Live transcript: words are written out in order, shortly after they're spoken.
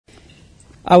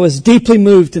I was deeply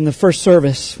moved in the first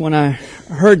service when I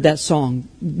heard that song,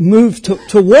 moved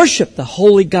to worship the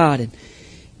holy God, and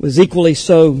was equally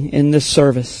so in this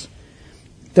service.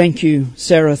 Thank you,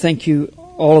 Sarah. Thank you,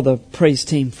 all of the praise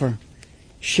team, for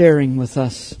sharing with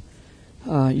us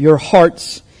your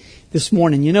hearts this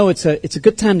morning. You know, it's a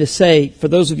good time to say, for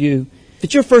those of you, if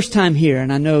it's your first time here,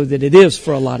 and I know that it is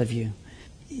for a lot of you,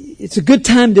 it's a good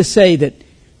time to say that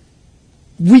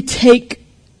we take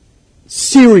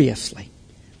seriously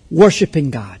worshiping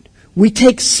God. We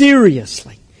take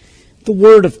seriously the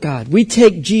Word of God. We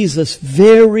take Jesus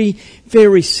very,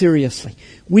 very seriously.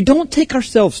 We don't take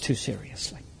ourselves too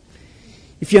seriously,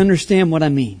 if you understand what I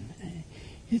mean.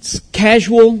 It's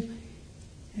casual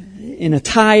in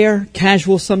attire,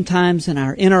 casual sometimes in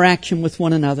our interaction with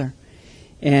one another.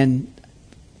 And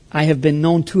I have been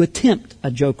known to attempt a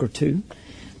joke or two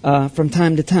from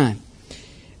time to time.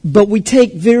 But we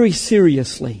take very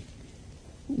seriously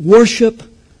worship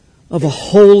of a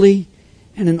holy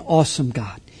and an awesome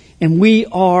God. And we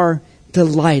are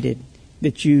delighted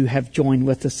that you have joined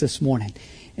with us this morning.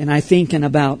 And I think in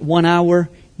about 1 hour,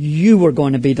 you are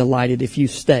going to be delighted if you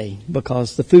stay,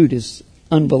 because the food is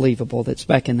unbelievable that's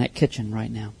back in that kitchen right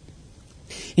now.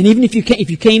 And even if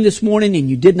you came this morning and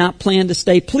you did not plan to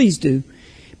stay, please do.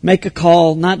 Make a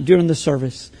call, not during the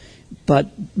service, but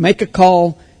make a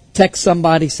call, text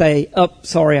somebody, say,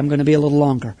 sorry, I'm going to be a little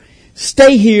longer.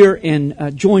 Stay here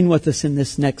and join with us in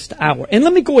this next hour. And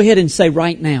let me go ahead and say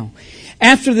right now,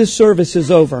 after this service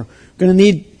is over, we're going to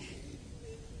need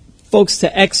folks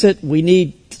to exit. We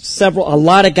need a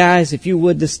lot of guys, if you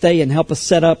would, to stay and help us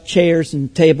set up chairs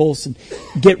and tables and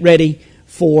get ready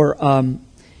for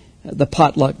the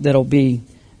potluck that'll be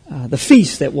the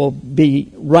feast that will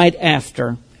be right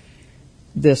after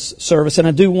this service. And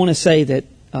I do want to say that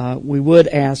we would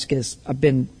ask, as I've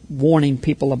been warning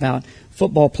people about,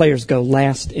 football players go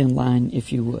last in line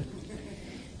if you would.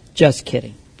 Just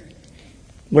kidding.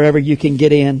 Wherever you can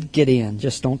get in, get in.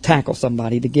 Just don't tackle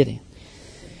somebody to get in.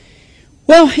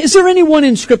 Well, is there anyone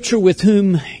in Scripture with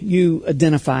whom you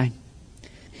identify?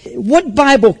 What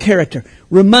Bible character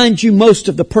reminds you most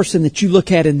of the person that you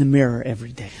look at in the mirror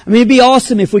every day? I mean, it'd be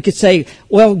awesome if we could say,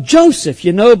 well, Joseph,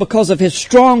 because of his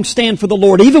strong stand for the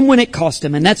Lord, even when it cost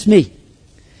him, and that's me.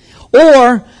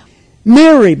 Or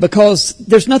Mary, because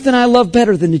there's nothing I love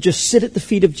better than to just sit at the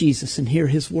feet of Jesus and hear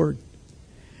His Word.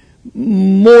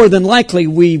 More than likely,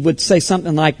 we would say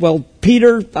something like, well,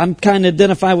 Peter, I'm kind of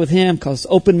identify with him because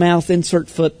open mouth, insert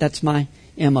foot, that's my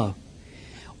M.O.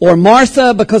 Or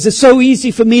Martha, because it's so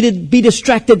easy for me to be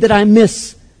distracted that I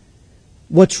miss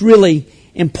what's really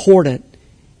important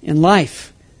in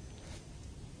life.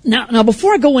 Now,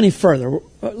 before I go any further,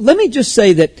 let me just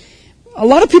say that a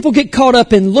lot of people get caught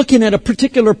up in looking at a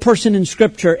particular person in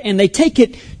Scripture and they take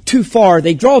it too far.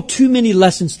 They draw too many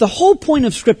lessons. The whole point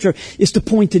of Scripture is to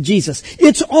point to Jesus.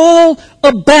 It's all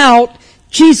about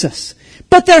Jesus.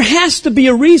 But there has to be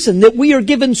a reason that we are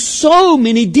given so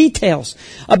many details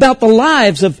about the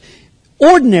lives of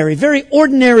ordinary, very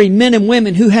ordinary men and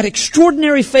women who had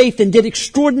extraordinary faith and did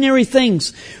extraordinary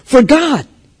things for God.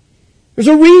 There's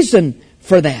a reason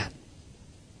for that.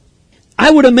 I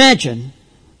would imagine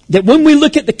that when we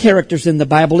look at the characters in the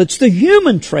Bible, it's the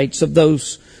human traits of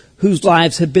those whose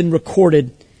lives have been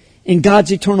recorded in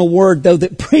God's eternal Word, though,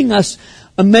 that bring us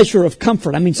a measure of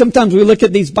comfort. I mean, sometimes we look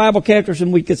at these Bible characters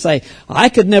and we could say, I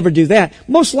could never do that.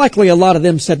 Most likely a lot of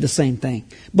them said the same thing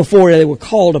before they were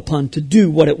called upon to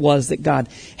do what it was that God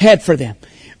had for them.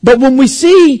 But when we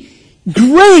see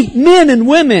great men and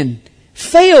women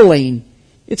failing,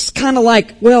 it's kind of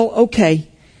like, well, okay,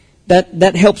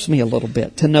 that helps me a little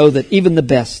bit to know that even the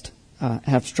best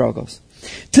have struggles.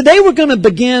 Today we're going to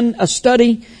begin a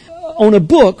study on a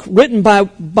book written by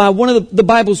one of the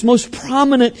Bible's most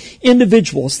prominent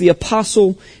individuals, the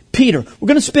Apostle Peter. We're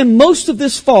going to spend most of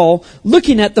this fall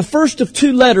looking at the first of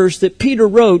 2 letters that Peter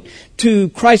wrote to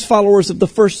Christ followers of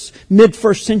the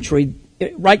mid-first century,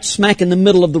 right smack in the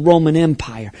middle of the Roman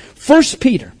Empire. 1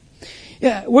 Peter.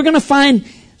 Yeah, we're going to find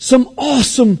some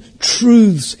awesome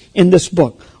truths in this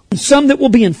book. Some that will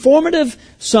be informative,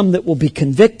 some that will be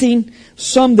convicting,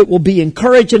 some that will be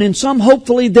encouraging, and some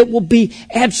hopefully that will be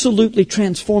absolutely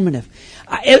transformative.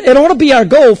 It ought to be our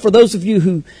goal for those of you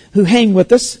who hang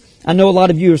with us. I know a lot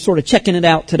of you are sort of checking it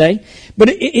out today. But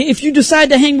if you decide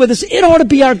to hang with us, it ought to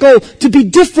be our goal to be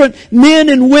different men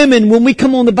and women when we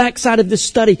come on the backside of this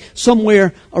study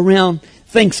somewhere around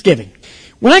Thanksgiving.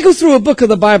 When I go through a book of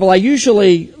the Bible, I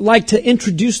usually like to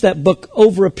introduce that book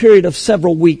over a period of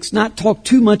several weeks, not talk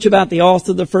too much about the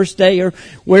author the first day or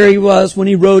where he was when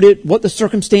he wrote it, what the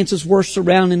circumstances were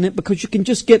surrounding it, because you can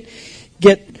just get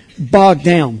bogged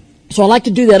down So I like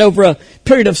to do that over a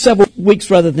period of several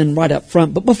weeks rather than right up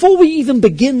front. But before we even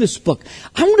begin this book,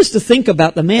 I want us to think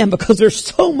about the man, because there's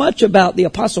so much about the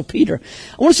Apostle Peter.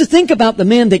 I want us to think about the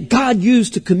man that God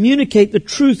used to communicate the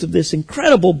truth of this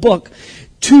incredible book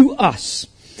to us.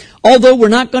 Although we're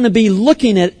not going to be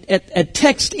looking at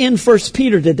text in 1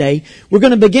 Peter today, we're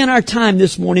going to begin our time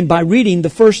this morning by reading the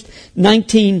first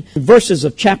 19 verses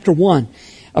of chapter 1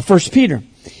 of 1 Peter.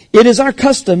 It is our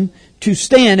custom to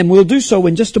stand, and we'll do so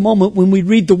in just a moment when we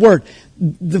read the Word.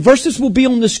 The verses will be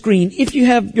on the screen. If you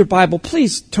have your Bible,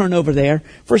 please turn over there.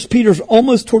 1 Peter's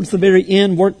almost towards the very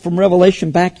end. Work from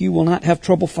Revelation back. You will not have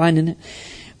trouble finding it.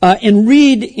 And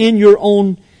read in your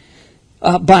own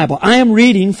Bible. I am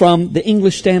reading from the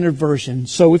English Standard Version.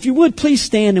 So if you would, please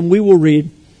stand and we will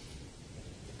read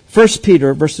 1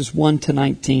 Peter verses 1 to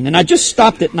 19. And I just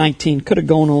stopped at 19. Could have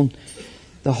gone on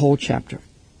the whole chapter.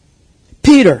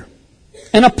 Peter,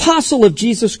 an apostle of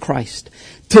Jesus Christ,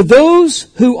 to those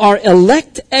who are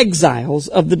elect exiles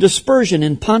of the dispersion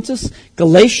in Pontus,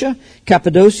 Galatia,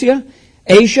 Cappadocia,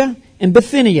 Asia, and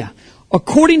Bithynia,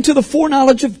 according to the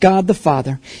foreknowledge of God the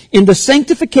Father, in the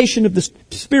sanctification of the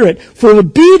Spirit, for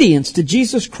obedience to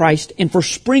Jesus Christ and for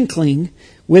sprinkling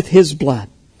with His blood.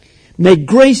 May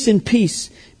grace and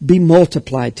peace be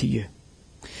multiplied to you.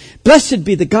 Blessed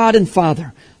be the God and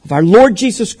Father of our Lord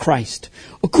Jesus Christ.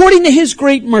 According to His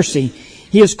great mercy,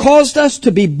 He has caused us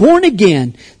to be born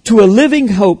again to a living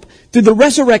hope through the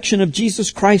resurrection of Jesus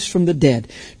Christ from the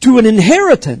dead, to an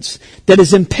inheritance that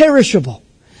is imperishable,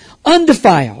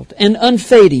 undefiled and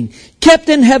unfading, kept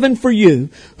in heaven for you,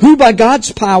 who by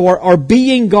God's power are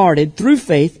being guarded through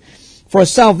faith for a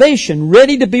salvation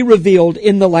ready to be revealed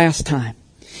in the last time.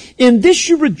 In this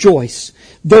you rejoice,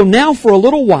 though now for a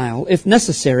little while, if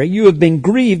necessary, you have been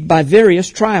grieved by various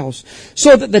trials,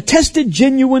 so that the tested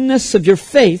genuineness of your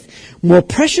faith, more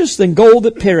precious than gold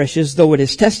that perishes, though it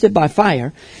is tested by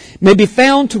fire, may be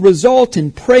found to result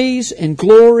in praise and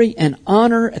glory and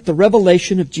honor at the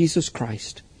revelation of Jesus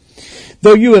Christ.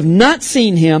 Though you have not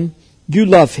seen Him, you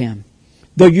love Him.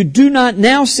 Though you do not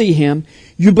now see Him,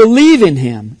 you believe in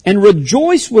Him and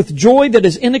rejoice with joy that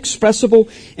is inexpressible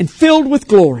and filled with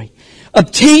glory,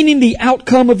 obtaining the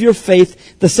outcome of your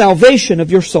faith, the salvation of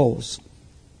your souls.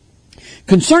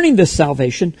 Concerning this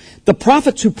salvation, the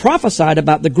prophets who prophesied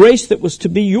about the grace that was to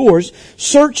be yours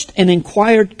searched and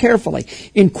inquired carefully,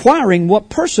 inquiring what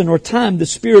person or time the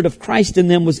Spirit of Christ in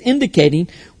them was indicating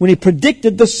when He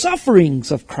predicted the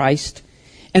sufferings of Christ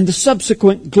and the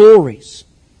subsequent glories.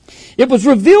 It was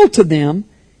revealed to them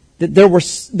that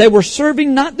they were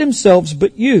serving not themselves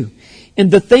but you,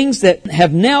 in the things that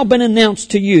have now been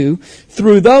announced to you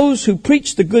through those who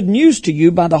preach the good news to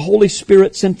you by the Holy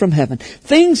Spirit sent from heaven,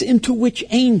 things into which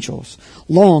angels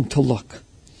long to look.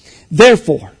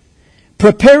 Therefore,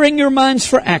 preparing your minds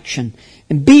for action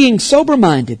and being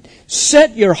sober-minded,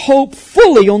 set your hope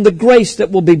fully on the grace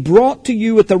that will be brought to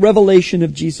you at the revelation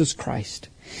of Jesus Christ.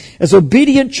 As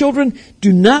obedient children,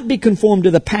 do not be conformed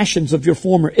to the passions of your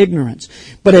former ignorance,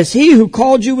 but as He who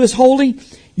called you is holy,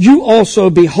 you also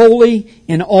be holy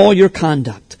in all your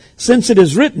conduct. Since it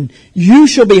is written, you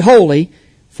shall be holy,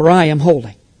 for I am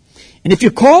holy. And if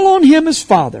you call on Him as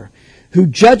Father, who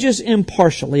judges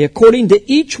impartially according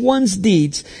to each one's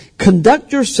deeds,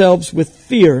 conduct yourselves with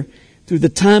fear through the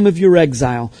time of your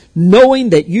exile,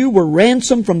 knowing that you were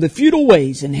ransomed from the futile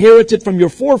ways inherited from your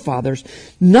forefathers,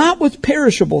 not with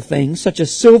perishable things such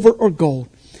as silver or gold,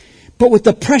 but with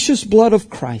the precious blood of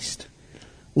Christ,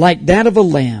 like that of a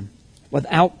lamb,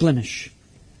 without blemish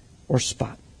or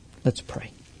spot. Let's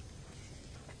pray.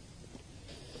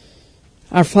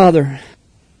 Our Father,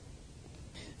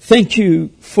 thank You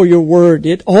for Your Word.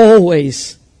 It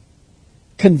always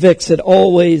convicts. It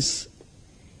always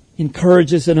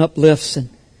encourages and uplifts. And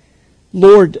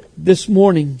Lord, this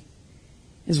morning,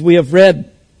 as we have read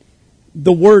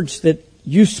the words that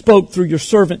You spoke through Your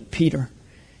servant Peter,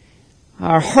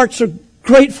 our hearts are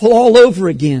grateful all over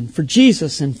again for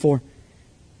Jesus and for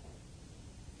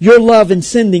Your love in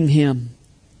sending Him,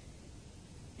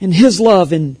 and His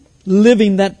love in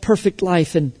living that perfect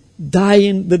life and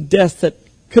dying the death that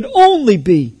could only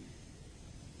be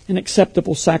an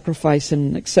acceptable sacrifice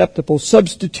and an acceptable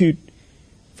substitute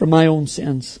for my own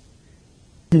sins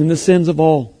and the sins of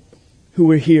all who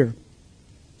are here.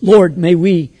 Lord, may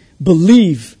we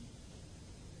believe.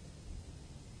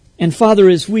 And Father,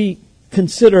 as we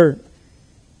consider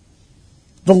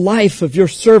the life of Your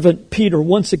servant Peter,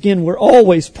 once again, we're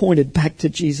always pointed back to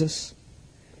Jesus.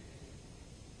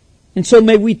 And so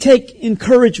may we take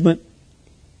encouragement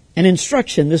and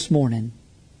instruction this morning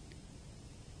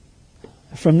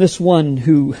from this one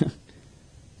who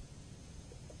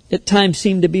at times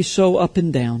seemed to be so up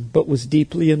and down, but was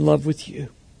deeply in love with you.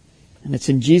 And it's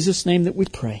in Jesus' name that we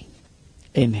pray.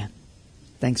 Amen.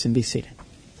 Thanks, and be seated.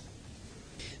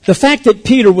 The fact that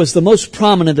Peter was the most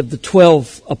prominent of the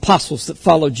 12 apostles that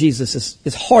followed Jesus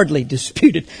is hardly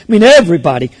disputed. I mean,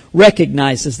 everybody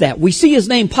recognizes that. We see his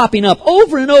name popping up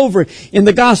over and over in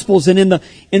the Gospels and in the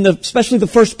especially the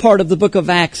first part of the book of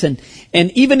Acts, and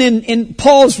even in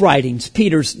Paul's writings,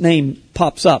 Peter's name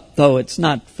pops up, though it's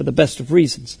not for the best of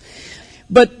reasons.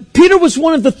 But Peter was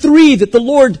one of the three that the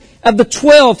Lord, of the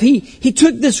 12, he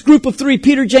took this group of three,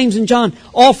 Peter, James, and John,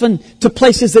 often to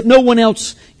places that no one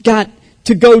else got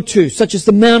to go to, such as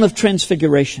the Mount of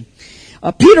Transfiguration.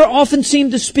 Peter often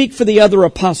seemed to speak for the other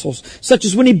apostles, such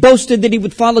as when he boasted that he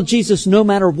would follow Jesus no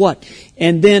matter what.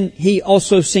 And then he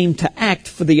also seemed to act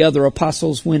for the other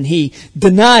apostles when he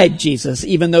denied Jesus,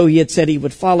 even though he had said he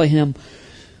would follow him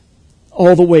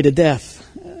all the way to death.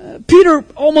 Peter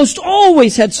almost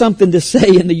always had something to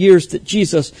say in the years that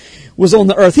Jesus was on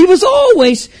the earth. He was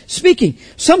always speaking.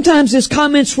 Sometimes his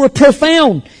comments were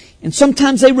profound, and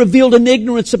sometimes they revealed an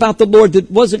ignorance about the Lord that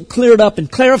wasn't cleared up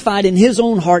and clarified in his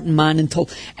own heart and mind until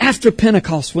after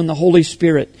Pentecost, when the Holy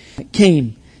Spirit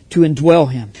came to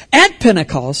indwell him. At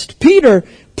Pentecost, Peter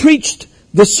preached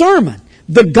the sermon,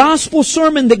 the gospel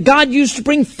sermon that God used to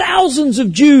bring thousands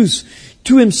of Jews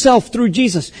to himself through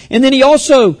Jesus. And then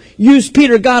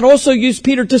God also used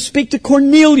Peter to speak to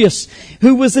Cornelius,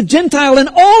 who was a Gentile. And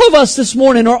all of us this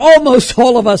morning, or almost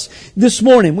all of us this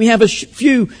morning, we have a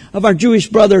few of our Jewish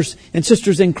brothers and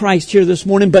sisters in Christ here this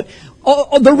morning, but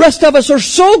the rest of us are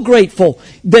so grateful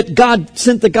that God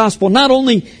sent the gospel, not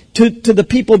only to the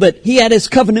people that he had his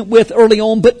covenant with early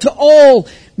on, but to all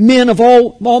men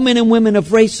and women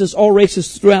of races, all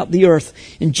races throughout the earth.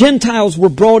 And Gentiles were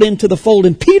brought into the fold.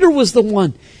 And Peter was the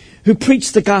one who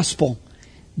preached the gospel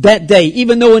that day.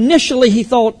 Even though initially he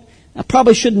thought, I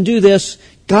probably shouldn't do this,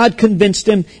 God convinced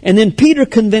him. And then Peter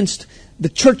convinced the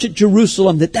church at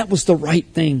Jerusalem that was the right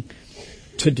thing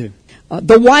to do.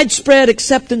 The widespread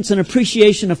acceptance and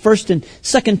appreciation of 1 and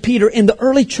 2 Peter in the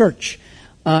early church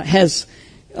has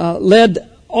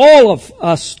led all of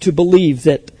us to believe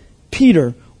that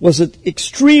Peter was an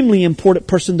extremely important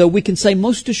person, though we can say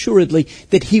most assuredly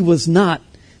that he was not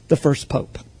the first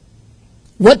pope.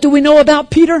 What do we know about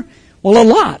Peter? Well, a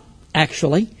lot,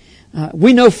 actually.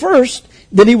 We know first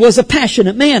that he was a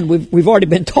passionate man. We've already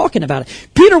been talking about it.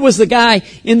 Peter was the guy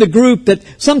in the group that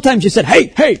sometimes you said,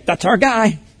 hey, that's our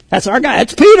guy. That's our guy.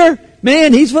 That's Peter.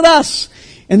 Man, he's with us.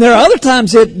 And there are other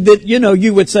times that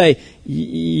you would say,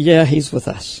 yeah, he's with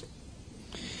us.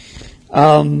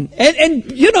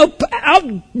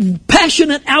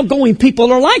 Passionate, outgoing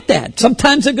people are like that.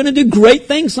 Sometimes they're going to do great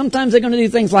things. Sometimes they're going to do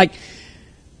things like,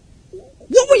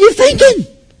 what were you thinking?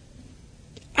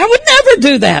 I would never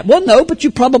do that. Well, no, but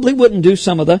you probably wouldn't do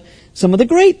some of the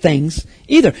great things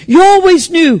either. You always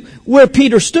knew where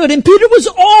Peter stood, and Peter was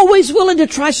always willing to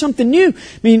try something new.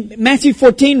 I mean, Matthew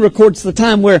 14 records the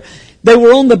time where they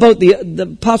were on the boat, the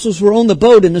apostles were on the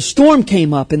boat, and a storm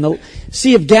came up in the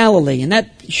Sea of Galilee. And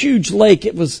that huge lake,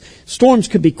 storms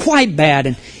could be quite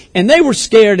bad. And they were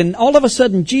scared, and all of a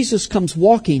sudden Jesus comes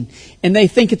walking, and they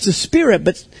think it's a spirit,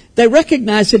 but they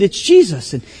recognize that it's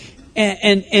Jesus.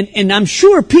 And I'm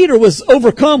sure Peter was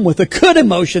overcome with a good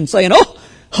emotion, saying,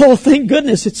 oh, thank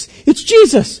goodness, it's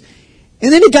Jesus.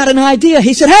 And then he got an idea.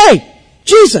 He said, hey,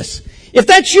 Jesus, if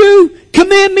that's you,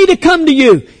 command me to come to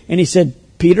you. And he said,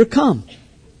 Peter, come.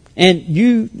 And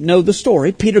you know the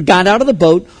story. Peter got out of the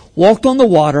boat, walked on the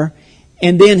water,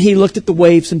 and then he looked at the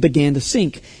waves and began to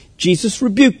sink. Jesus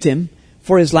rebuked him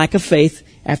for his lack of faith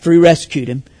after he rescued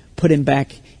him, put him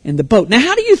back in the boat. Now,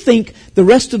 how do you think the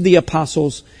rest of the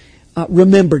apostles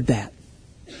remembered that?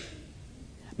 I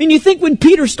mean, you think when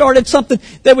Peter started something,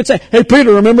 they would say, hey,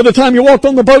 Peter, remember the time you walked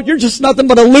on the boat? You're just nothing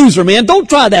but a loser, man. Don't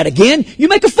try that again. You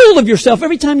make a fool of yourself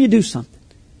every time you do something.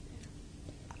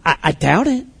 I doubt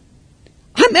it.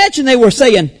 I imagine they were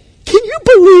saying, can you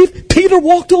believe Peter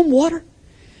walked on water?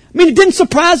 I mean, it didn't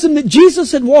surprise them that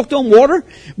Jesus had walked on water,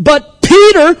 but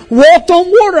Peter walked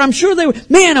on water. I'm sure they were,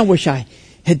 man, I wish I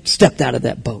had stepped out of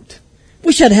that boat.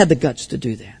 Wish I'd had the guts to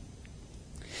do that.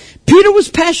 Peter was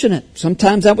passionate.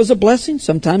 Sometimes that was a blessing.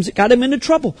 Sometimes it got him into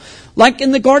trouble. Like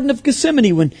in the Garden of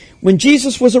Gethsemane when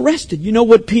Jesus was arrested. You know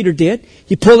what Peter did?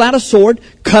 He pulled out a sword,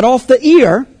 cut off the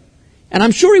ear, and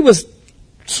I'm sure he was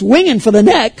swinging for the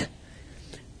neck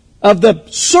of the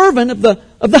servant of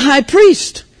the high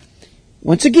priest.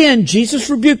 Once again, Jesus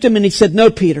rebuked him and he said, no,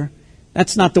 Peter,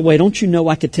 that's not the way. Don't you know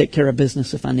I could take care of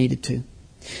business if I needed to?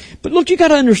 But look, you got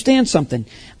to understand something.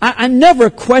 I never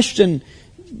question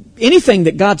anything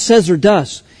that God says or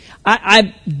does.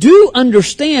 I do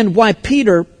understand why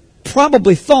Peter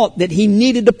probably thought that he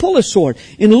needed to pull his sword.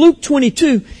 In Luke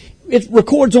 22, it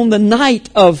records on the night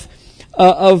of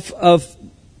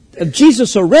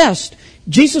Jesus' arrest,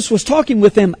 Jesus was talking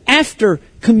with them after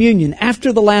communion,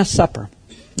 after the Last Supper,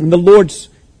 and the Lord's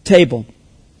table.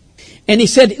 And he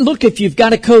said, look, if you've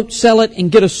got a coat, sell it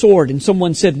and get a sword. And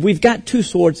someone said, we've got 2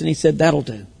 swords. And he said, that'll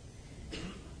do.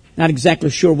 Not exactly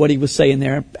sure what he was saying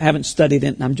there. I haven't studied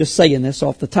it, and I'm just saying this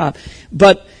off the top.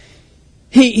 But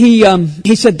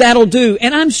he said, that'll do.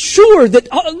 And I'm sure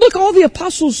that, look, all the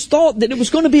apostles thought that it was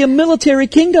going to be a military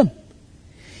kingdom.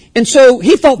 And so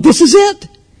he thought, this is it.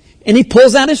 And he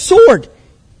pulls out his sword.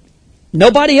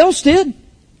 Nobody else did.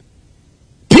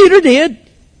 Peter did.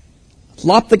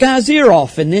 Lopped the guy's ear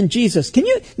off, and then Jesus. Can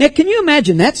you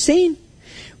imagine that scene?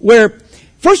 Where,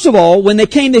 first of all, when they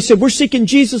came, they said, we're seeking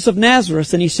Jesus of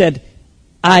Nazareth. And he said,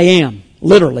 I am.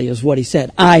 Literally is what he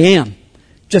said. I am.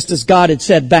 Just as God had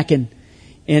said back in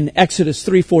Exodus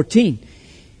 3:14.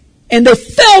 And they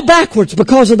fell backwards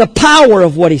because of the power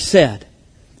of what he said.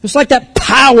 It's like that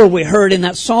power we heard in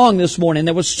that song this morning.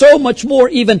 There was so much more,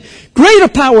 even greater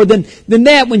power than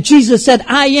that when Jesus said,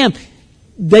 I am.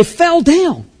 They fell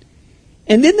down.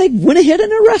 And then they went ahead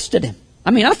and arrested him.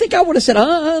 I mean, I think I would have said,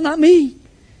 not me.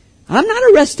 I'm not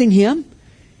arresting him.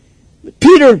 But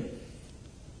Peter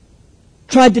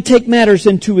tried to take matters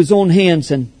into his own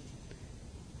hands, and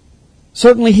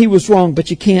certainly he was wrong, but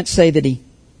you can't say that he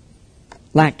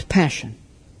lacked passion.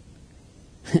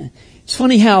 It's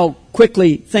funny how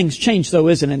quickly things change, though,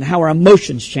 isn't it? And how our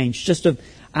emotions change. Just an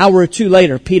hour or two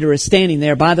later, Peter is standing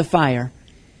there by the fire,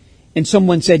 and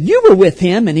someone said, you were with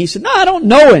him. And he said, no, I don't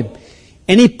know him.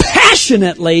 And he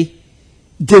passionately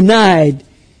denied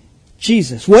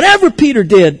Jesus. Whatever Peter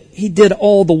did, he did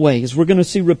all the way, as we're going to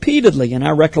see repeatedly in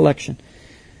our recollection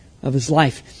of his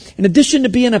life. In addition to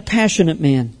being a passionate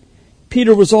man,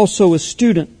 Peter was also a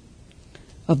student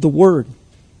of the Word.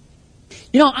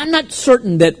 You know, I'm not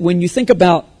certain that when you think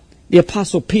about the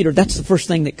Apostle Peter, that's the first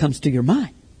thing that comes to your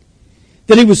mind.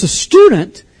 That he was a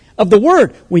student of the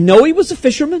Word. We know he was a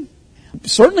fisherman.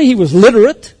 Certainly he was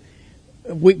literate.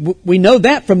 We know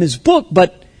that from his book,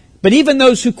 but even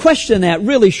those who question that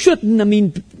really shouldn't. I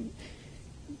mean,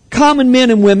 common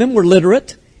men and women were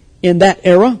literate in that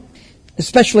era,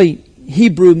 especially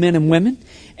Hebrew men and women.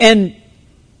 And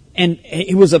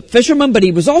he was a fisherman, but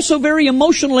he was also very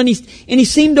emotional, and he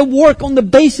seemed to work on the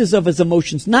basis of his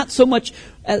emotions, not so much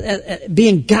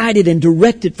being guided and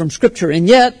directed from Scripture. And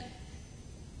yet,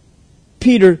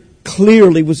 Peter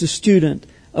clearly was a student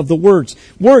of the Word.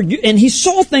 And he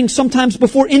saw things sometimes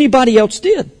before anybody else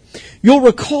did. You'll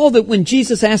recall that when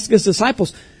Jesus asked his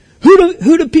disciples,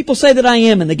 who do people say that I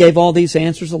am? And they gave all these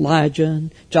answers, Elijah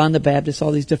and John the Baptist,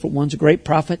 all these different ones, a great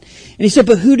prophet. And he said,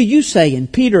 but who do you say?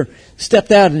 And Peter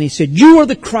stepped out and he said, you are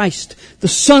the Christ, the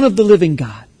Son of the living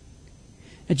God.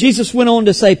 And Jesus went on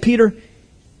to say, Peter,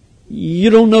 you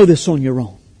don't know this on your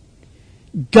own.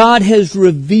 God has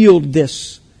revealed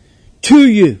this to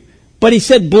you. But he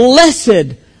said,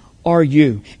 blessed are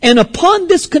you. And upon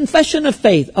this confession of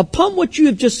faith, upon what you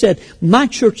have just said, my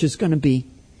church is going to be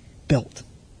built.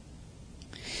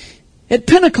 At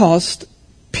Pentecost,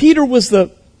 Peter was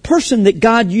the person that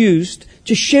God used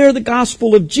to share the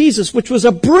gospel of Jesus, which was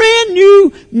a brand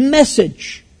new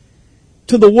message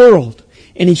to the world.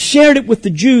 And he shared it with the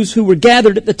Jews who were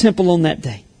gathered at the temple on that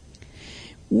day.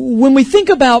 When we think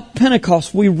about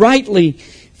Pentecost, we rightly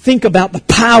think about the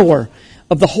power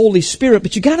of the Holy Spirit.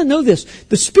 But you got to know this.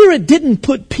 The Spirit didn't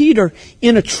put Peter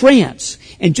in a trance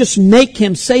and just make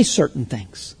him say certain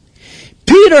things.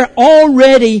 Peter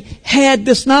already had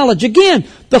this knowledge. Again,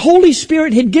 the Holy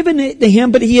Spirit had given it to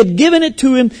him, but he had given it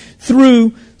to him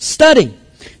through study.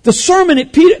 The sermon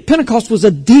at Pentecost was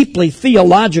a deeply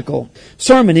theological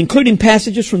sermon, including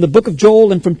passages from the book of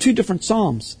Joel and from 2 different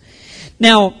Psalms.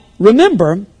 Now,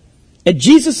 remember, at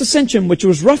Jesus' ascension, which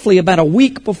was roughly about a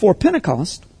week before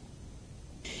Pentecost,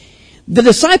 the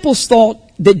disciples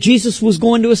thought that Jesus was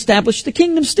going to establish the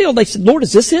kingdom still. They said, Lord,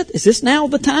 is this it? Is this now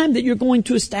the time that you're going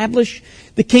to establish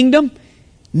the kingdom?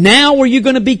 Now are you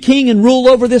going to be king and rule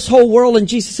over this whole world? And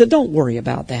Jesus said, don't worry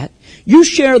about that. You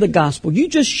share the gospel. You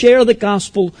just share the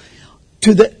gospel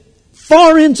to the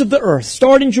far ends of the earth.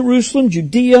 Start in Jerusalem,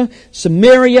 Judea,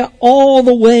 Samaria, all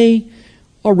the way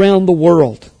around the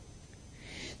world.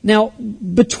 Now,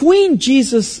 between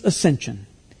Jesus' ascension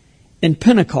and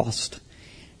Pentecost,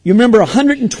 you remember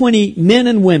 120 men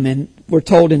and women, we're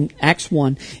told in Acts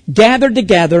 1, gathered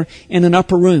together in an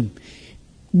upper room.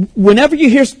 Whenever you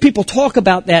hear people talk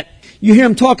about that, you hear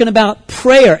them talking about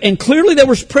prayer. And clearly there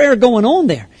was prayer going on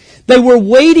there. They were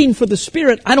waiting for the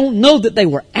Spirit. I don't know that they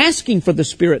were asking for the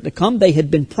Spirit to come. They had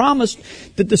been promised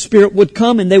that the Spirit would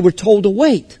come, and they were told to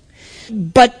wait.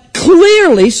 But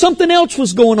clearly something else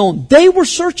was going on. They were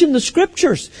searching the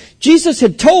Scriptures. Jesus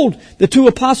had told the two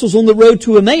apostles on the road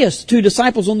to Emmaus, two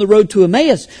disciples on the road to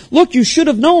Emmaus, look, you should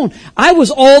have known. I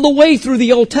was all the way through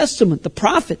the Old Testament, the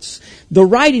prophets, the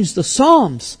writings, the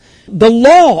Psalms, the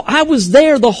law. I was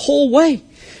there the whole way.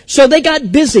 So they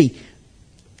got busy.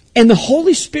 And the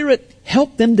Holy Spirit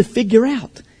helped them to figure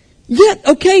out. Yet,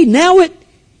 okay, now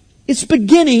it's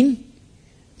beginning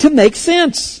to make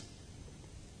sense.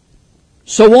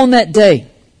 So on that day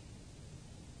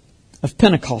of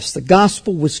Pentecost, the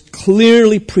gospel was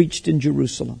clearly preached in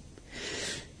Jerusalem.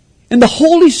 And the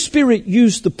Holy Spirit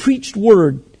used the preached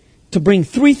word to bring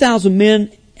 3,000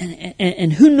 men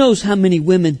and who knows how many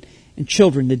women and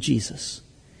children to Jesus.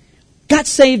 Got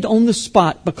saved on the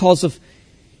spot because of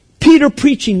Peter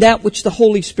preaching that which the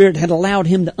Holy Spirit had allowed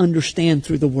him to understand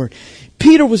through the Word.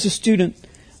 Peter was a student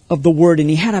of the Word, and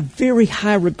he had a very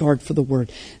high regard for the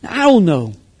Word. Now, I don't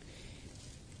know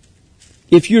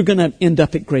if you're going to end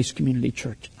up at Grace Community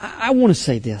Church. I want to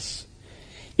say this.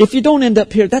 If you don't end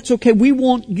up here, that's okay. We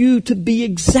want you to be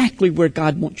exactly where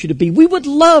God wants you to be. We would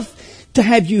love to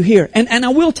have you here. And I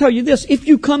will tell you this, if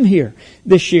you come here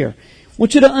this year, I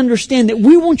want you to understand that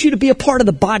we want you to be a part of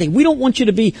the body. We don't want you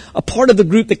to be a part of the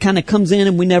group that kind of comes in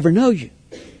and we never know you.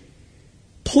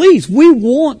 Please, we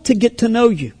want to get to know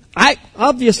you.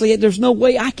 Obviously, there's no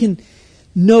way I can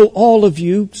know all of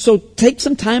you, so take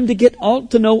some time to get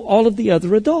to know all of the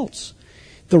other adults.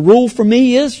 The rule for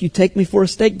me is, you take me for a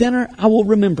steak dinner, I will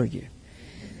remember you.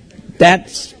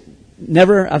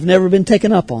 I've never been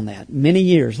taken up on that. Many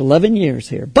years, 11 years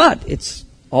here. But it's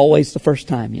always the first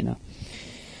time, you know.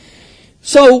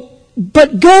 So,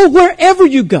 but go wherever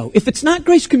you go. If it's not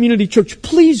Grace Community Church,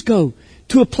 please go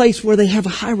to a place where they have a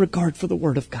high regard for the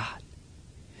Word of God.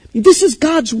 This is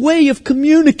God's way of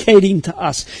communicating to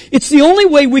us. It's the only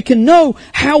way we can know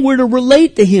how we're to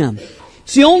relate to Him.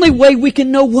 It's the only way we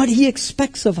can know what He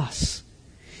expects of us.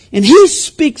 And He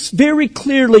speaks very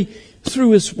clearly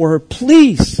through His Word.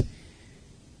 Please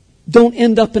don't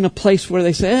end up in a place where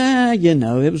they say,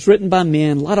 it was written by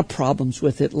men, a lot of problems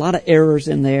with it, a lot of errors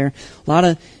in there, a lot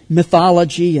of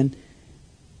mythology, and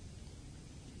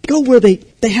go where they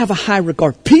have a high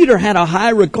regard. Peter had a high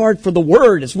regard for the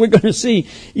Word, as we're going to see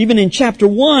even in chapter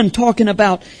 1, talking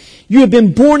about you have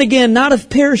been born again, not of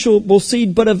perishable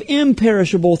seed, but of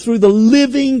imperishable, through the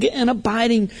living and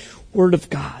abiding Word of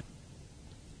God.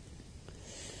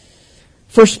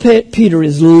 First Peter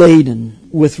is laden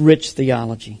with rich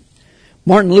theology.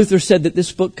 Martin Luther said that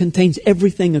this book contains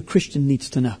everything a Christian needs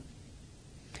to know.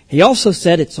 He also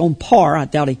said it's on par. I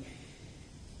doubt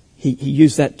he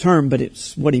used that term, but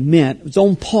it's what he meant. It's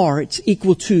on par. It's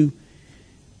equal to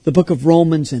the book of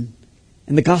Romans and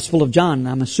the Gospel of John. And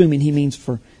I'm assuming he means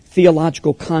for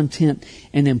theological content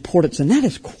and importance. And that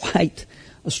is quite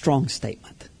a strong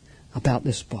statement about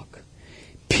this book.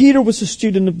 Peter was a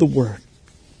student of the Word.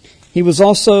 He was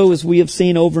also, as we have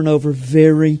seen over and over,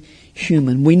 very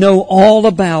human. We know all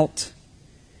about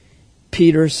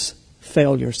Peter's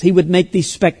failures. He would make these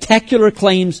spectacular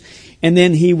claims and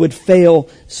then he would fail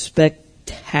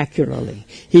spectacularly.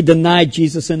 He denied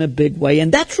Jesus in a big way,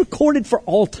 and that's recorded for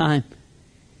all time.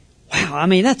 Wow,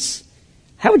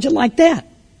 how would you like that?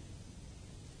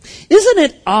 Isn't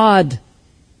it odd,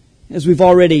 as we've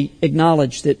already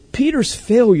acknowledged, that Peter's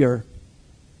failure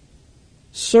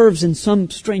serves in some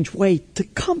strange way to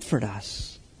comfort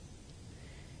us?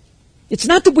 It's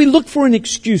not that we look for an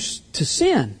excuse to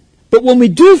sin, but when we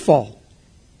do fall,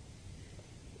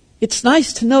 it's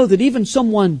nice to know that even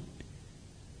someone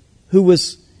who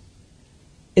was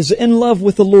as in love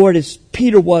with the Lord as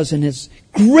Peter was and as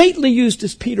greatly used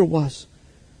as Peter was,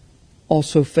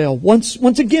 also fell. Once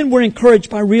again, we're encouraged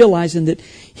by realizing that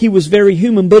he was very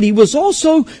human, but he was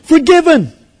also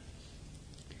forgiven.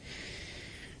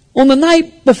 On the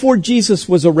night before Jesus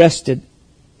was arrested,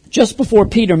 just before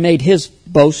Peter made his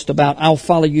boast about, I'll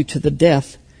follow you to the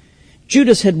death,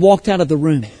 Judas had walked out of the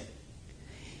room.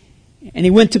 And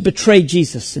he went to betray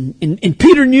Jesus. And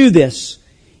Peter knew this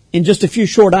in just a few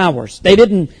short hours.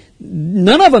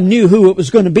 None of them knew who it was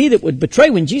going to be that would betray.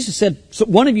 When Jesus said, so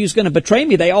one of you is going to betray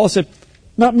me, they all said,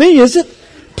 not me, is it?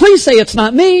 Please say it's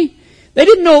not me. They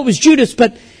didn't know it was Judas,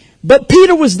 but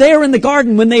Peter was there in the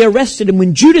garden when they arrested him.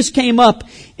 When Judas came up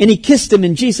and he kissed him,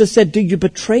 and Jesus said, do you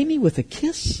betray me with a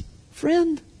kiss,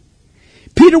 friend?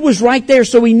 Peter was right there,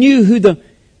 so he knew who the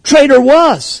traitor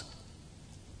was.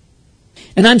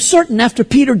 And I'm certain after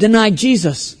Peter denied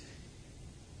Jesus,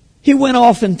 he went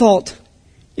off and thought,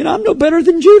 I'm no better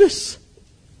than Judas.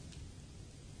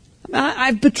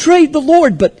 I've betrayed the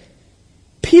Lord, but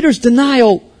Peter's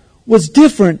denial was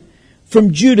different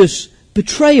from Judas'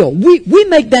 betrayal. We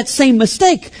make that same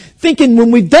mistake, thinking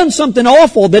when we've done something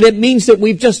awful that it means that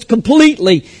we've just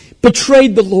completely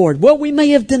betrayed the Lord. Well, we may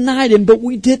have denied Him, but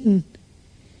we didn't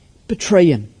betray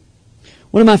Him.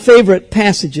 One of my favorite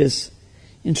passages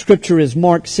in Scripture is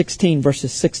Mark 16,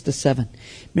 verses 6 to 7.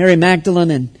 Mary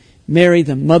Magdalene and Mary,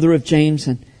 the mother of James,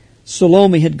 and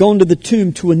Salome had gone to the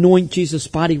tomb to anoint Jesus'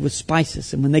 body with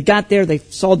spices. And when they got there, they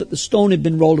saw that the stone had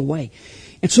been rolled away.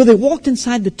 And so they walked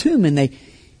inside the tomb and they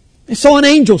saw an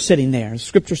angel sitting there.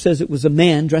 Scripture says it was a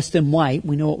man dressed in white.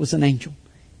 We know it was an angel.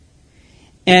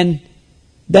 And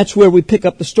that's where we pick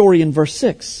up the story in verse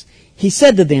 6. He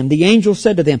said to them, the angel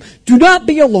said to them, "Do not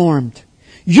be alarmed.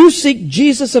 You seek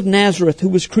Jesus of Nazareth who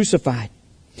was crucified.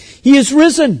 He is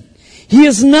risen. He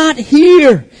is not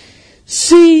here.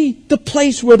 See the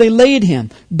place where they laid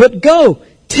Him. But go,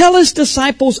 tell His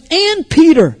disciples and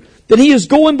Peter that He is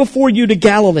going before you to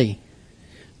Galilee.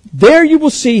 There you will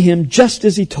see Him just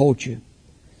as He told you."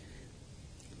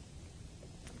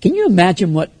 Can you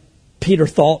imagine what Peter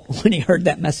thought when he heard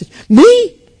that message?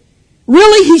 Me?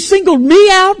 Really? He singled me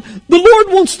out? The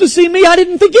Lord wants to see me. I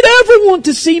didn't think He'd ever want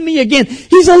to see me again.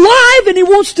 He's alive and He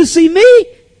wants to see me.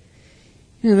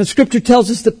 And the Scripture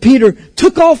tells us that Peter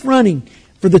took off running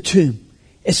for the tomb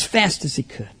as fast as he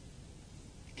could.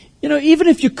 You know, even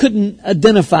if you couldn't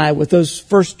identify with those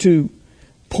first 2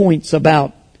 points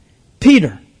about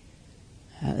Peter,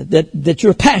 that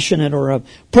you're passionate or a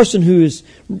person who is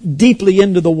deeply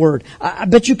into the Word, I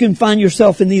bet you can find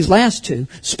yourself in these last 2,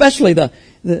 especially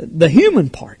the human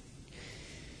part.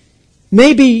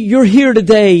 Maybe you're here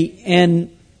today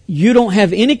and you don't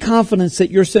have any confidence that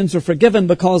your sins are forgiven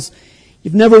because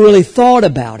you've never really thought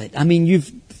about it. I mean,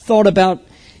 you've thought about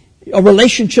a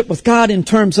relationship with God in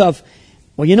terms of,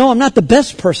 well, you know, I'm not the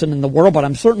best person in the world, but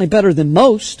I'm certainly better than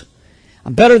most.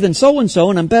 I'm better than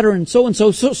so-and-so, and I'm better than so-and-so.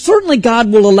 So certainly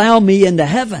God will allow me into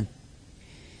heaven.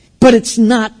 But it's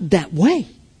not that way.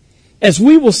 As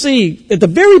we will see at the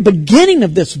very beginning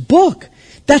of this book,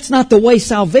 that's not the way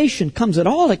salvation comes at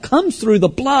all. It comes through the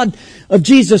blood of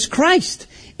Jesus Christ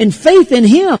and faith in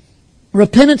Him.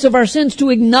 Repentance of our sins,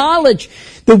 to acknowledge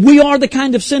that we are the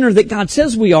kind of sinner that God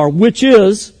says we are, which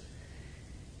is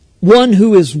one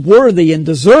who is worthy and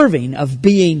deserving of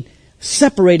being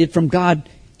separated from God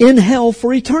in hell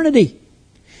for eternity.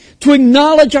 To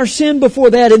acknowledge our sin before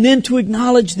that, and then to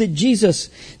acknowledge that Jesus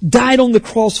died on the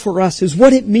cross for us, is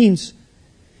what it means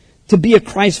to be a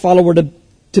Christ follower,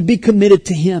 to be committed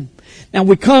to Him. Now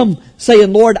we come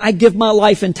saying, "Lord, I give my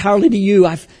life entirely to You.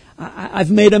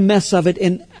 I've made a mess of it,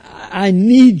 and I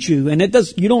need You." And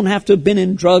you don't have to have been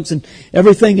in drugs and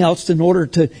everything else in order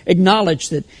to acknowledge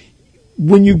that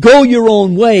when you go your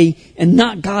own way and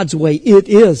not God's way, it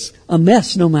is a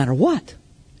mess no matter what.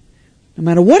 No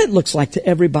matter what it looks like to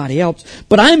everybody else.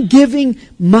 But I'm giving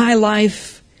my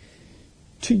life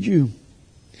to You.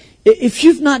 If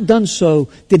you've not done so,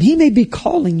 then He may be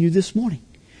calling you this morning.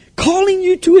 Calling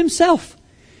you to Himself.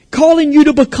 Calling you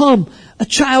to become a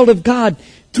child of God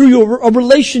through a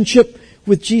relationship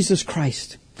with Jesus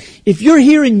Christ. If you're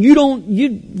here and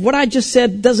what I just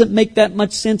said doesn't make that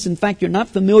much sense. In fact, you're not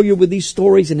familiar with these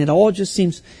stories and it all just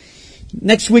seems...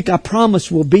 Next week, I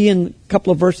promise, we'll be in a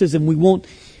couple of verses and we won't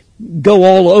go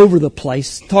all over the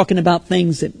place talking about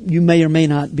things that you may or may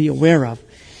not be aware of.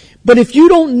 But if you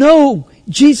don't know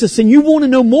Jesus and you want to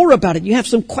know more about it, you have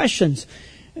some questions,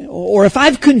 or if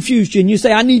I've confused you and you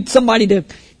say, I need somebody to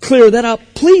clear that up,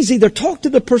 please either talk to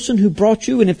the person who brought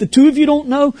you, and if the two of you don't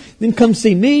know, then come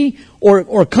see me,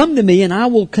 or come to me and I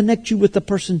will connect you with the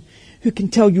person who can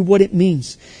tell you what it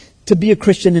means to be a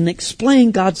Christian and explain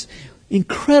God's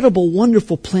incredible,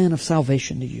 wonderful plan of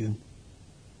salvation to you.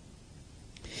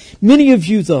 Many of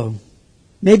you, though,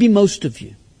 maybe most of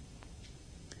you,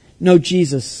 know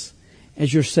Jesus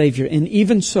as your Savior. And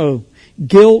even so,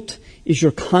 guilt is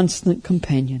your constant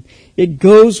companion. It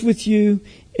goes with you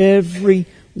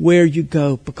everywhere you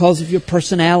go because of your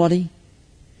personality,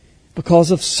 because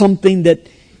of something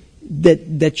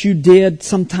that you did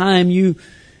sometime. You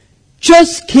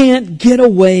just can't get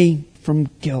away from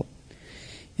guilt.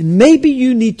 And maybe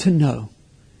you need to know,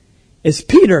 as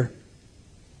Peter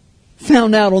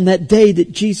found out on that day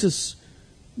that Jesus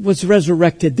was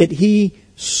resurrected, that He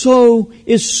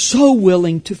is so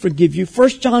willing to forgive you. 1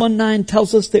 John 1:9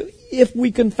 tells us that if we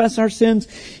confess our sins,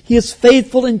 He is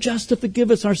faithful and just to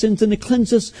forgive us our sins and to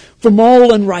cleanse us from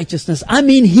all unrighteousness. I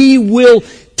mean, He will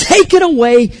take it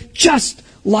away just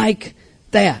like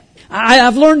that.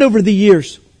 I've learned over the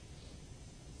years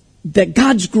that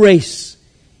God's grace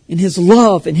and His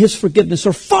love and His forgiveness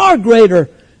are far greater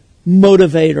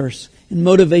motivators and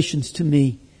motivations to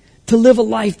me to live a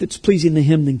life that's pleasing to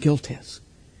Him than guilt is.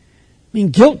 I mean,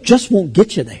 guilt just won't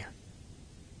get you there.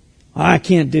 I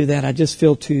can't do that. I just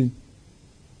feel too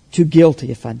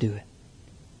guilty if I do it.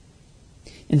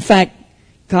 In fact,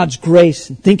 God's grace,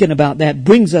 and thinking about that,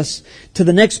 brings us to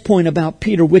the next point about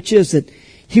Peter, which is that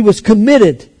he was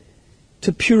committed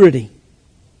to purity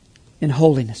and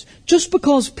holiness. Just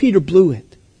because Peter blew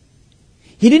it,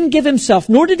 he didn't give himself,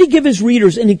 nor did he give his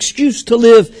readers an excuse to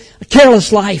live a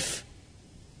careless life.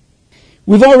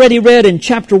 We've already read in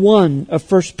chapter 1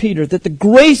 of 1 Peter that the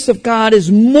grace of God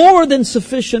is more than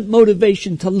sufficient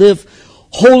motivation to live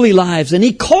holy lives. And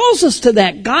He calls us to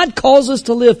that. God calls us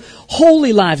to live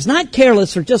holy lives, not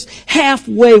careless or just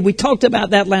halfway. We talked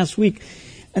about that last week.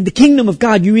 And the kingdom of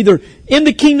God, you're either in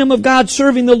the kingdom of God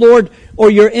serving the Lord, or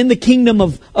you're in the kingdom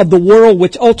of the world,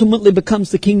 which ultimately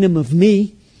becomes the kingdom of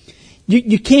me.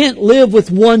 You can't live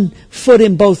with one foot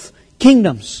in both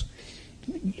kingdoms.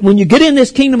 When you get in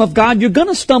this kingdom of God, you're going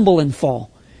to stumble and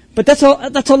fall. But that's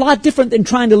a lot different than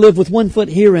trying to live with one foot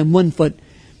here and one foot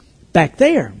back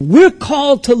there. We're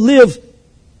called to live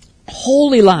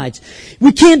holy lives.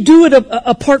 We can't do it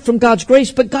apart from God's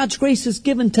grace, but God's grace is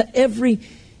given to every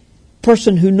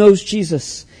person who knows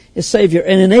Jesus as Savior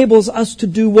and enables us to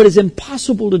do what is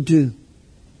impossible to do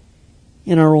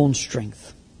in our own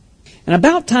strength. And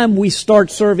about time we start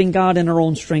serving God in our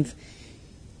own strength,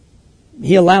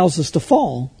 He allows us to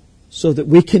fall so that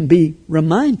we can be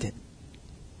reminded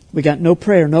we got no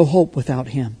prayer, no hope without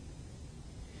Him.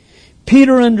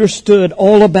 Peter understood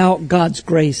all about God's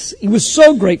grace. He was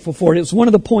so grateful for it. It was one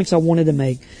of the points I wanted to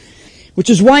make, which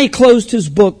is why he closed his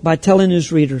book by telling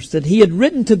his readers that he had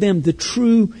written to them the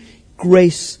true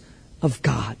grace of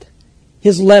God.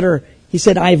 His letter, he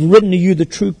said, I have written to you the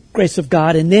true grace of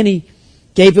God. And then he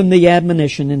gave them the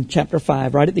admonition in chapter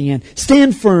 5, right at the end.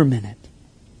 Stand firm in it.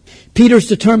 Peter's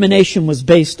determination was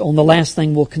based on the last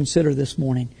thing we'll consider this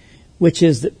morning, which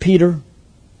is that Peter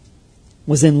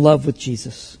was in love with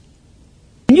Jesus.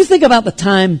 When you think about the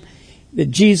time that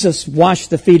Jesus washed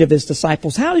the feet of His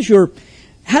disciples, how does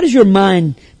your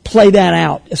mind play that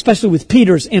out, especially with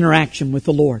Peter's interaction with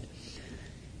the Lord?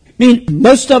 I mean,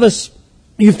 most of us,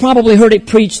 you've probably heard it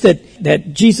preached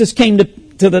that Jesus came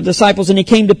to the disciples and He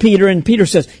came to Peter, and Peter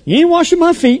says, you ain't washing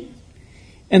my feet.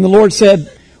 And the Lord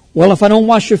said, well, if I don't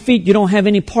wash your feet, you don't have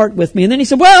any part with me. And then He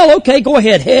said, well, okay, go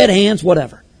ahead, head, hands,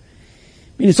 whatever.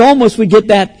 I mean, it's almost we get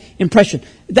that impression.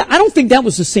 I don't think that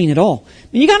was the scene at all. I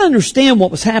mean, you got to understand what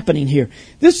was happening here.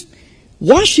 This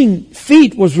washing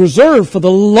feet was reserved for the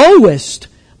lowest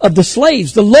of the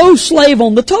slaves, the low slave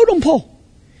on the totem pole.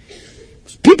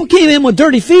 People came in with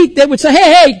dirty feet, they would say,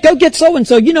 hey, go get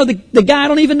so-and-so. You know, the guy, I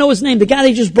don't even know his name, the guy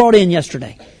they just brought in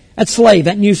yesterday. That slave,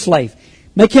 that new slave.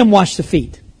 Make him wash the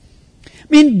feet. I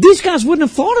mean, these guys wouldn't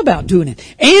have thought about doing it.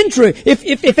 Andrew,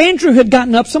 if Andrew had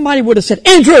gotten up, somebody would have said,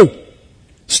 Andrew,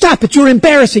 stop it, you're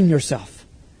embarrassing yourself.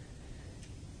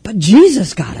 But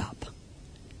Jesus got up.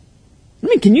 I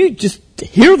mean, can you just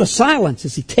hear the silence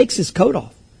as He takes His coat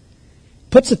off,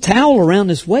 puts a towel around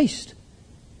His waist,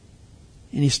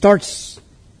 and He starts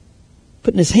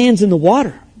putting His hands in the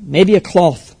water, maybe a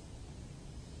cloth.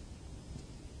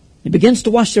 He begins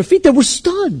to wash their feet. They were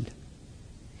stunned.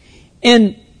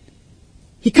 And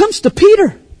He comes to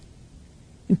Peter.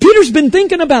 And Peter's been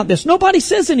thinking about this. Nobody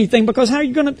says anything because how are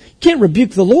you can't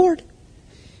rebuke the Lord.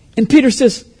 And Peter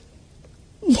says,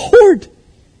 Lord,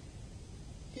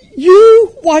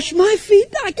 you wash my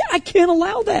feet? I can't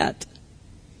allow that.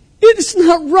 It's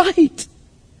not right.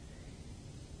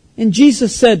 And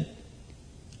Jesus said,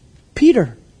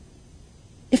 Peter,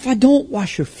 if I don't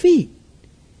wash your feet,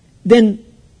 then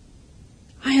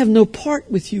I have no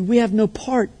part with you. We have no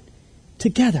part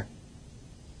together.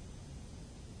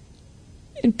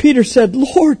 And Peter said,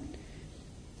 Lord,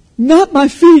 not my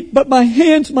feet, but my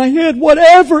hands, my head,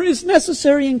 whatever is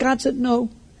necessary. And God said, no.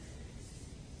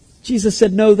 Jesus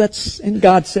said, no, and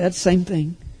God said, same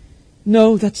thing.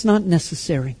 No, that's not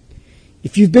necessary.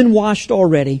 If you've been washed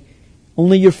already,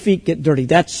 only your feet get dirty.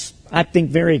 That's, I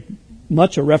think, very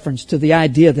much a reference to the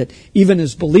idea that even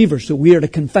as believers, that we are to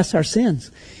confess our sins.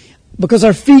 Because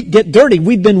our feet get dirty.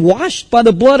 We've been washed by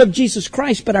the blood of Jesus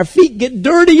Christ, but our feet get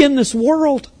dirty in this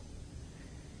world.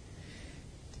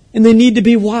 And they need to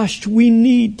be washed. We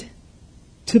need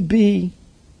to be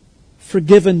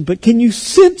forgiven. But can you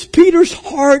sense Peter's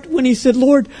heart when he said,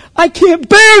 Lord, I can't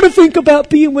bear to think about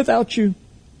being without you.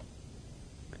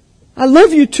 I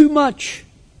love you too much.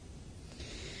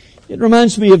 It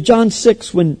reminds me of John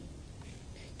 6 when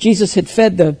Jesus had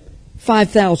fed the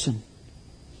 5,000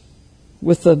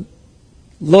 with the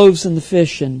loaves and the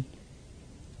fish, and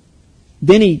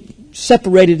then He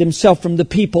separated Himself from the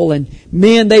people, and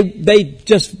man, they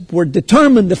just were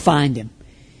determined to find Him.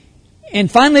 And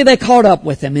finally they caught up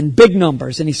with him in big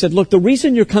numbers. And he said, look, the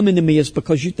reason you're coming to me is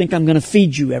because you think I'm going to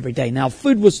feed you every day. Now,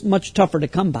 food was much tougher to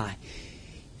come by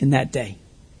in that day.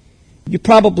 You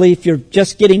probably, if you're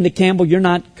just getting to Campbell, you're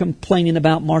not complaining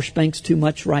about Marshbanks too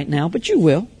much right now, but you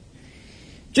will.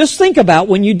 Just think about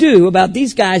when you do, about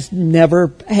these guys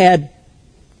never had,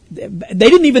 they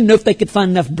didn't even know if they could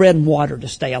find enough bread and water to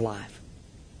stay alive.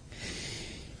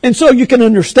 And so you can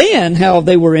understand how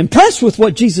they were impressed with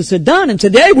what Jesus had done. And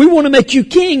today we want to make you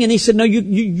king. And he said, no,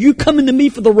 you coming to me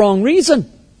for the wrong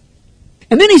reason.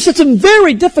 And then he said some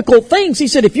very difficult things. He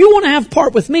said, if you want to have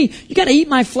part with me, you got to eat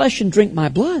my flesh and drink my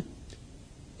blood.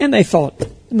 And they thought, the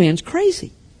man's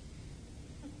crazy.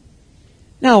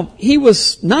 Now, he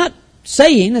was not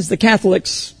saying, as the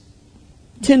Catholics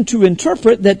tend to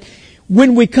interpret, that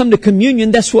when we come to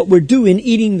communion, that's what we're doing,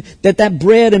 eating that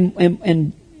bread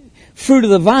and fruit of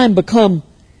the vine become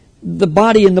the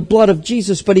body and the blood of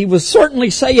Jesus. But he was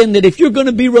certainly saying that if you're going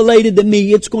to be related to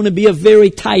me, it's going to be a very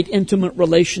tight, intimate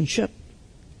relationship.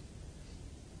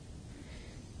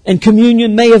 And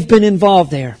communion may have been involved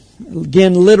there.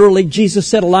 Again, literally, Jesus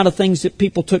said a lot of things that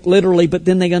people took literally, but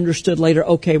then they understood later,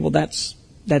 okay, well, that's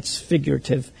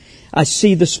figurative. I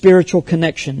see the spiritual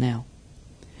connection now.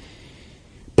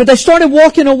 But they started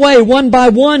walking away one by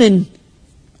one, and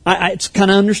it's kind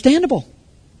of understandable.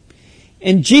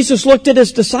 And Jesus looked at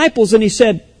his disciples and he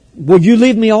said, will you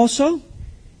leave me also?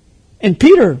 And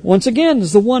Peter, once again,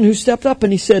 is the one who stepped up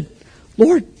and he said,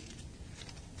 Lord,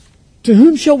 to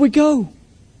whom shall we go?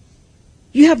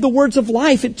 You have the words of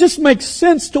life. It just makes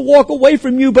sense to walk away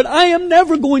from you, but I am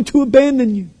never going to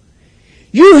abandon you.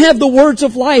 You have the words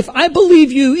of life. I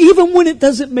believe you even when it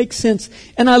doesn't make sense.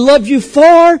 And I love you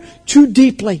far too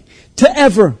deeply to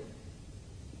ever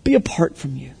be apart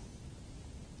from you.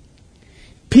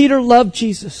 Peter loved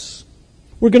Jesus.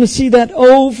 We're going to see that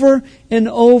over and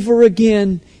over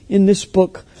again in this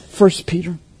book, 1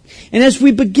 Peter. And as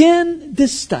we begin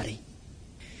this study,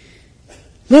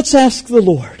 let's ask the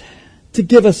Lord to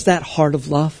give us that heart of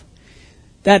love,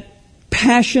 that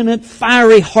passionate,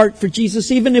 fiery heart for Jesus,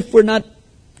 even if we're not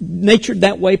natured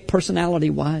that way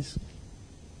personality-wise.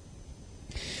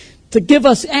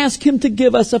 Ask Him to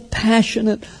give us a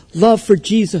passionate love for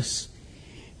Jesus.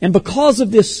 And because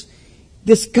of this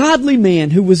godly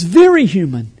man who was very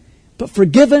human, but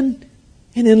forgiven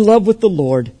and in love with the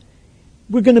Lord,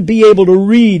 we're going to be able to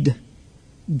read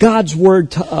God's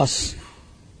Word to us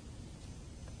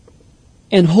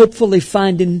and hopefully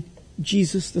find in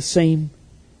Jesus the same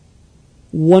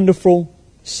wonderful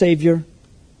Savior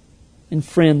and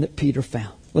friend that Peter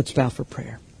found. Let's bow for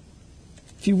prayer.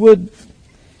 If you would,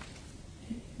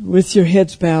 with your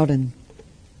heads bowed and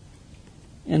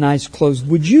eyes closed,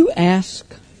 would you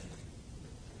ask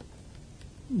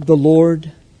the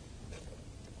Lord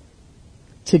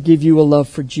to give you a love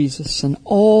for Jesus, an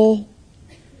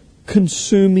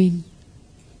all-consuming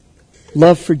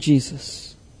love for Jesus?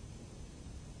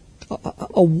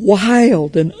 A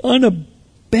wild and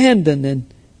unabandoned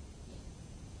and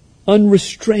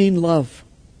unrestrained love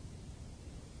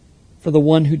for the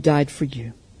one who died for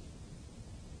you.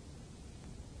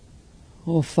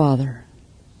 Oh, Father,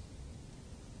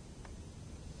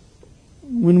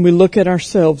 when we look at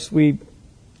ourselves, we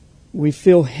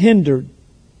feel hindered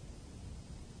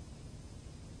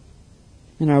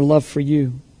in our love for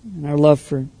you and our love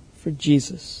for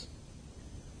Jesus.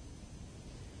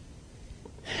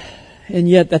 And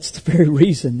yet that's the very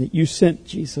reason that you sent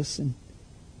Jesus and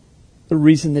the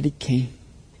reason that He came.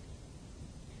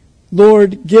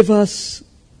 Lord, give us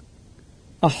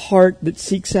a heart that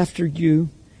seeks after you,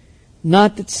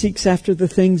 not that seeks after the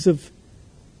things of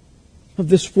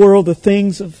this world, the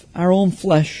things of our own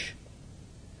flesh,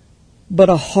 but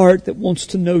a heart that wants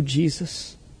to know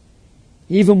Jesus,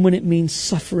 even when it means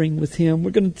suffering with Him.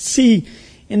 We're going to see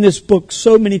in this book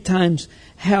so many times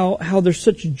how there's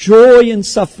such joy in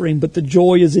suffering, but the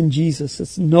joy is in Jesus.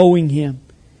 It's knowing Him.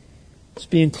 It's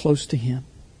being close to Him.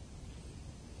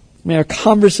 May our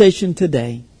conversation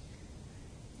today,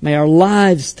 may our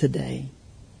lives today,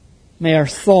 may our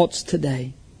thoughts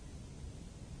today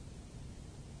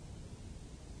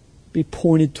be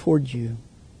pointed toward you.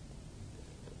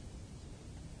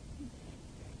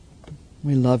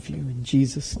 We love you in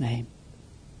Jesus' name.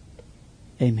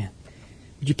 Amen.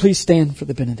 Would you please stand for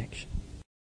the benediction?